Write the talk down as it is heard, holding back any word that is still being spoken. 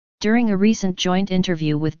During a recent joint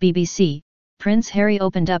interview with BBC, Prince Harry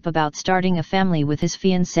opened up about starting a family with his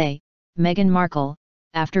fiancée, Meghan Markle,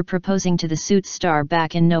 after proposing to the Suits star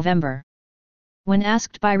back in November. When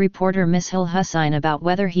asked by reporter Mishal Hussain about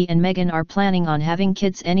whether he and Meghan are planning on having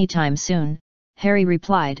kids anytime soon, Harry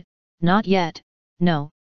replied, "Not yet,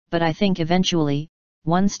 no, but I think eventually,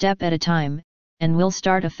 one step at a time, and we'll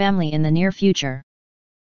start a family in the near future."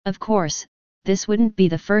 Of course, this wouldn't be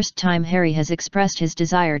the first time Harry has expressed his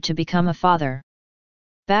desire to become a father.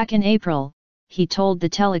 Back in April, he told The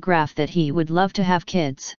Telegraph that he would love to have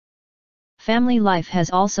kids. Family life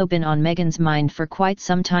has also been on Meghan's mind for quite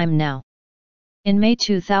some time now. In May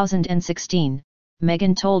 2016,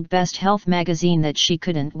 Meghan told Best Health magazine that she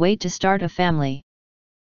couldn't wait to start a family.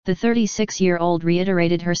 The 36-year-old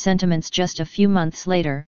reiterated her sentiments just a few months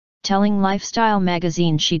later, telling Lifestyle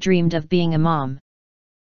magazine she dreamed of being a mom.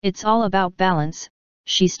 "It's all about balance,"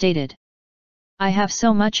 she stated. "I have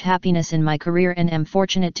so much happiness in my career and am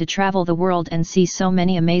fortunate to travel the world and see so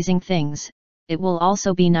many amazing things. It will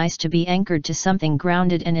also be nice to be anchored to something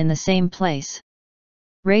grounded and in the same place.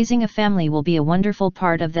 Raising a family will be a wonderful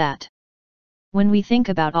part of that." When we think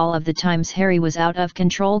about all of the times Harry was out of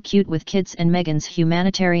control cute with kids and Meghan's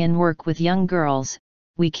humanitarian work with young girls,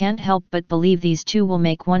 we can't help but believe these two will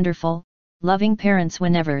make wonderful, loving parents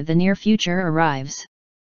whenever the near future arrives.